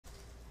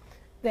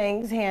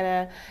Thanks,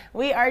 Hannah.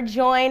 We are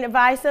joined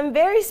by some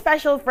very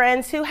special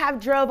friends who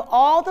have drove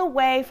all the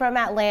way from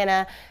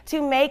Atlanta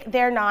to make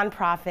their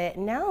nonprofit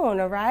known,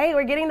 right?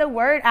 We're getting the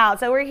word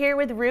out. So we're here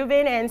with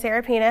Ruben and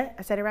Serapina.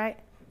 I said it right?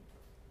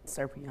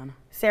 Serapina.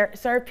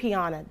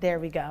 Serapina, there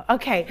we go.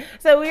 Okay,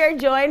 so we are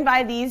joined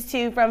by these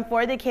two from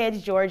For the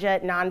Kids Georgia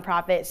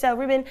nonprofit. So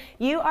Ruben,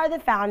 you are the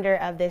founder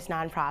of this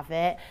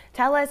nonprofit.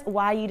 Tell us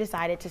why you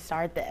decided to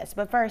start this.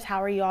 But first,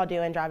 how are you all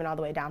doing driving all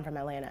the way down from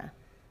Atlanta?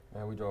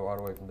 Man, we drove all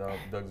the way from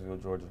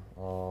Douglasville, Georgia.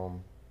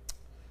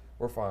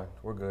 We're fine.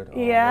 We're good.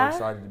 Yeah? We're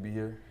excited to be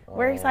here.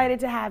 We're excited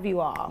to have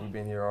you all. We've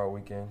been here all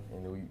weekend,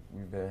 and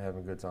we've been having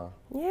a good time.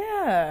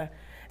 Yeah.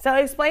 So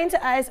explain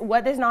to us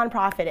what this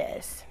nonprofit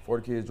is. For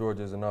the Kids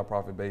Georgia is a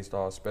nonprofit based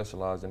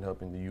specialized in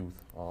helping the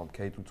youth,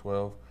 K through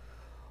 12.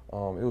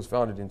 It was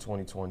founded in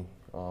 2020,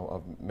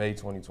 of May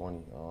 2020.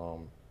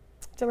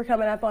 So we're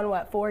coming up on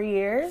what, 4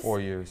 years?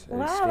 4 years.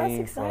 Wow, that's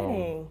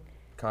exciting.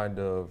 Kind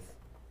of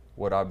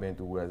what I've been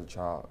through as a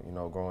child,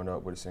 growing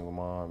up with a single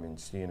mom and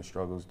seeing the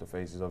struggles, the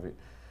faces of it.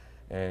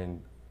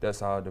 And that's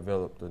how I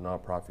developed the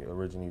nonprofit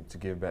originally, to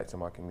give back to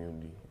my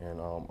community,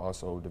 and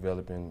also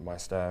developing my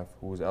staff,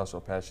 who was also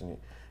passionate,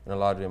 and a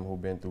lot of them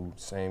who've been through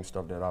the same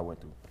stuff that I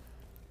went through.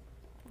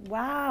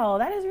 Wow,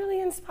 that is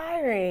really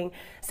inspiring.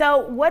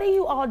 So what do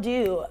you all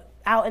do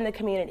out in the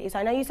community? So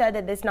I know you said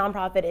that this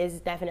nonprofit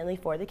is definitely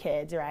for the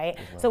kids, right?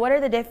 So what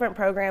are the different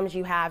programs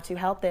you have to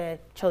help the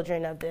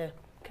children of the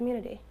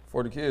community?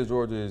 For the Kids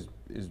Georgia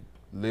is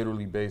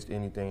literally based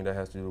anything that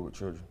has to do with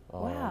children.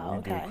 Wow,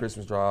 we do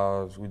Christmas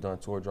drives, we've done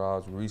tour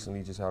drives, we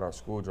recently just had our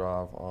school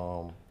drive.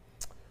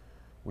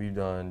 We've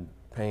done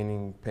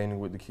painting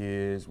with the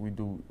kids.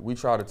 We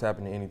try to tap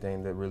into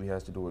anything that really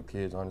has to do with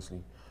kids,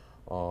 honestly.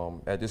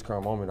 At this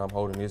current moment, I'm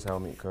holding this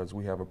helmet because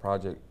we have a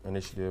project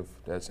initiative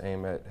that's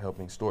aimed at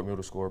helping Stewart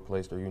Middle School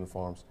replace their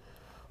uniforms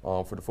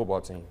for the football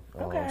team.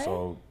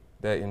 So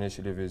that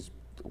initiative is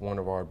one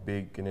of our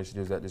big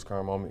initiatives at this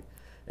current moment.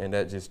 And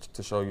that just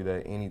to show you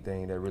that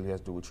anything that really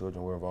has to do with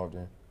children, we're involved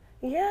in.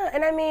 Yeah,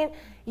 and I mean,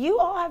 you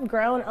all have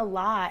grown a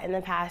lot in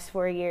the past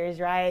 4 years,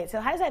 right?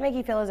 So how does that make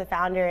you feel as a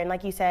founder? And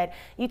like you said,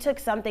 you took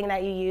something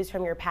that you used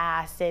from your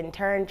past and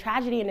turned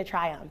tragedy into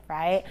triumph,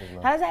 right?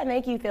 How does that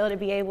make you feel to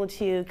be able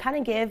to kind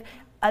of give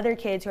other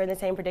kids who are in the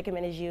same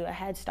predicament as you a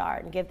head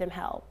start and give them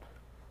help?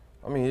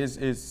 I mean,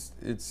 it's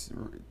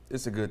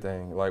a good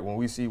thing. Like when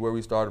we see where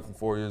we started from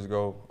 4 years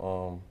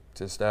ago,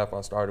 to the staff I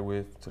started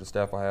with, to the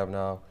staff I have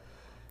now,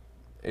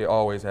 it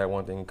always had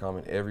one thing in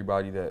common.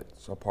 Everybody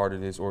that's a part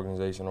of this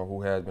organization or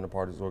who has been a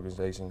part of this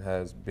organization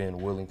has been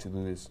willing to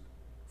do this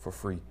for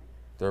free.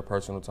 Their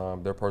personal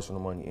time, their personal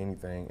money,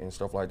 anything, and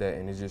stuff like that.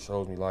 And it just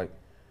shows me, like,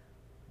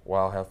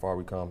 wow, how far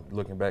we come,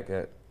 looking back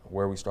at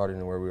where we started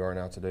and where we are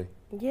now today.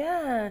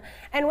 Yeah.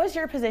 And what's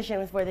your position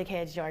with For the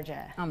Kids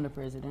Georgia? I'm the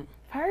president.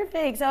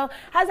 Perfect. So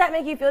how does that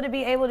make you feel to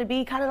be able to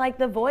be kind of like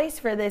the voice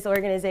for this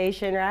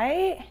organization,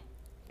 right?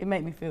 It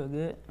makes me feel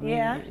good. I mean,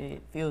 yeah.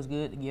 It feels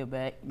good to give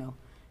back,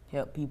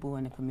 help people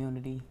in the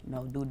community,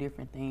 do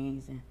different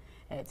things and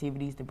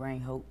activities to bring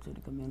hope to the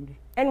community.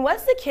 And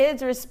what's the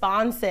kids'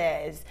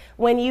 responses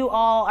when you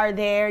all are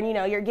there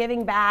and you're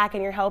giving back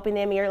and you're helping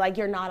them, you're like,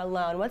 you're not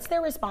alone? What's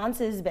their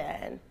responses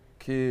been?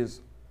 Kids,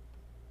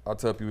 I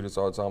tell people this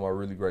all the time, I'm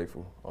really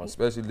grateful,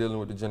 especially dealing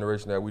with the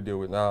generation that we deal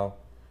with now.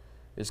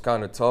 It's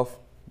kind of tough,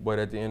 but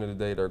at the end of the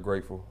day, they're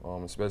grateful,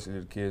 especially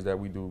the kids that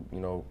we do,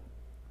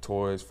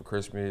 toys for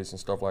Christmas and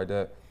stuff like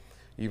that.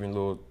 Even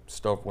little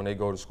stuff when they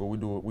go to school,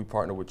 we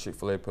partner with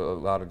Chick-fil-A a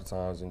lot of the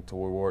times and to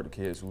reward the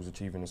kids who's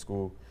achieving in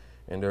school.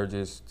 And they're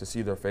just, to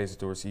see their faces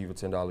to receive a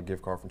 $10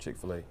 gift card from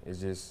Chick-fil-A,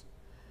 there's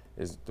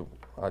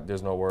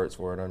no words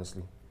for it,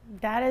 honestly.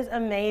 That is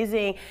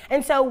amazing.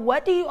 And so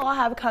what do you all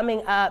have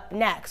coming up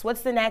next?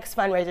 What's the next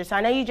fundraiser? So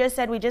I know you just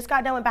said we just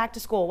got done with back to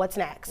school. What's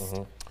next?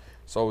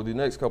 So the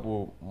next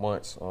couple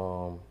months,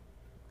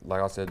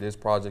 like I said, this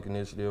project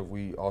initiative,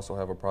 we also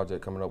have a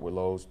project coming up with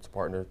Lowe's to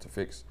partner to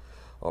fix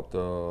up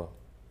the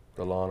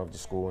lawn of the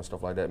school and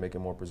stuff like that, make it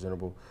more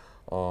presentable.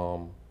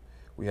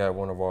 We have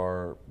one of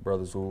our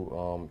brothers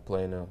who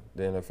play in the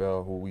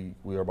NFL, who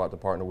we are about to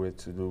partner with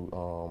to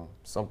do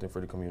something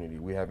for the community.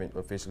 We haven't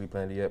officially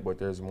planned it yet, but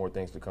there's more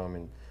things to come,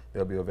 and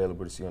they'll be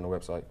available to see on the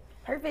website.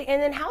 Perfect.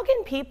 And then how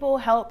can people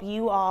help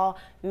you all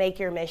make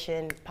your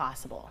mission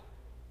possible?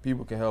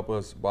 People can help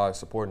us by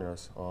supporting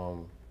us.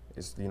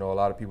 It's, a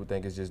lot of people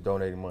think it's just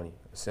donating money.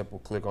 A simple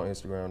click on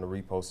Instagram to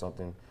repost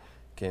something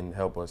can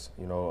help us,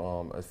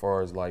 as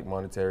far as like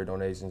monetary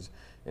donations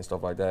and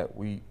stuff like that.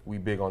 We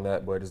big on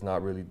that, but it's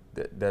not really,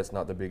 that's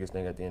not the biggest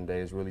thing at the end of the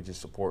day. It's really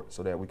just support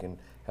so that we can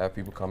have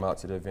people come out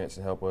to the events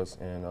and help us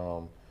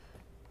and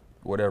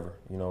whatever.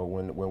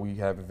 When we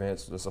have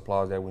events, the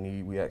supplies that we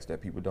need, we ask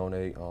that people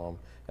donate,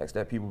 ask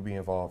that people be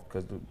involved,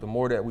 because the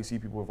more that we see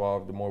people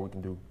involved, the more we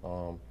can do.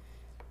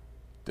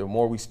 The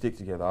more we stick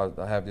together.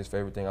 I have this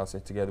favorite thing I say,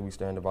 together we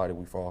stand, divided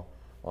we fall.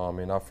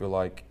 And I feel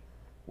like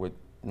with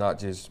not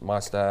just my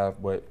staff,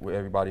 but with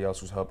everybody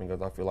else who's helping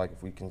us, I feel like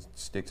if we can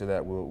stick to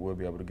that, we'll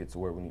be able to get to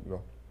where we need to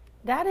go.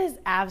 That is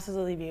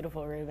absolutely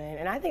beautiful, Ruben.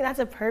 And I think that's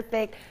a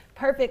perfect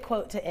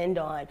quote to end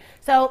on.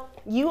 So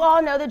you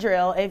all know the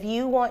drill. If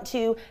you want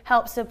to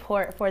help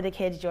support For the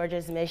Kids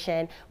Georgia's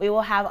mission, we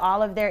will have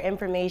all of their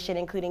information,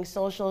 including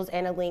socials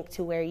and a link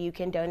to where you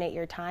can donate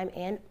your time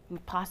and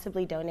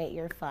possibly donate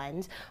your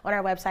funds on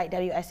our website,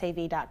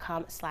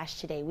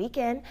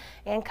 wsav.com/todayweekend.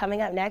 And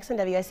coming up next on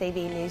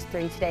WSAV News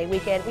 3 Today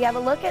Weekend, we have a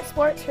look at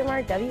sports from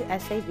our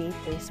WSAV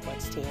 3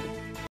 sports team.